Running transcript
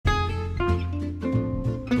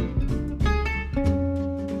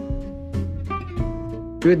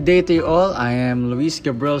Good day to you all. I am Luis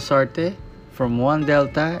Gabriel Sarte from 1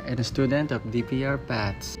 Delta and a student of DPR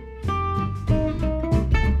PATS.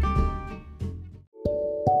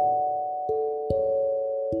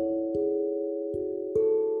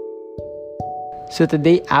 So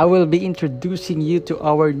today I will be introducing you to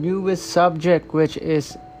our newest subject, which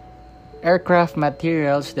is aircraft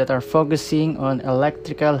materials that are focusing on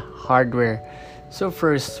electrical hardware. So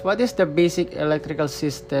first, what is the basic electrical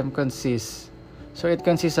system consists? So it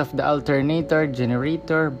consists of the alternator,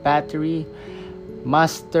 generator, battery,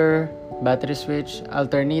 master, battery switch,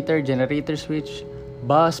 alternator, generator switch,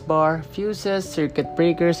 bus bar, fuses, circuit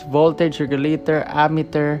breakers, voltage regulator,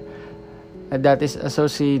 ammeter that is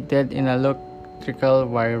associated in electrical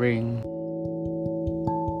wiring.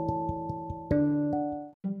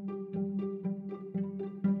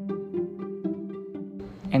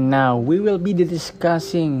 And now we will be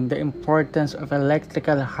discussing the importance of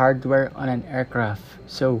electrical hardware on an aircraft.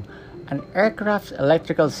 So, an aircraft's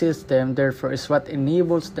electrical system therefore is what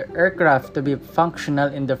enables the aircraft to be functional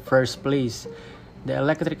in the first place. The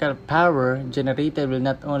electrical power generated will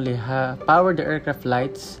not only power the aircraft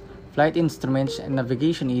lights, flight instruments, and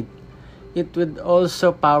navigation aid, it would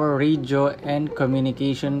also power radio and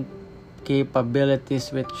communication capabilities,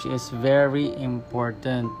 which is very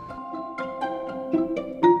important.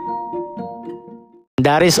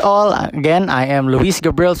 That is all. Again, I am Luis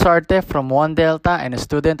Gabriel Sarte from 1 Delta and a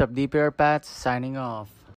student of DPR PATS signing off.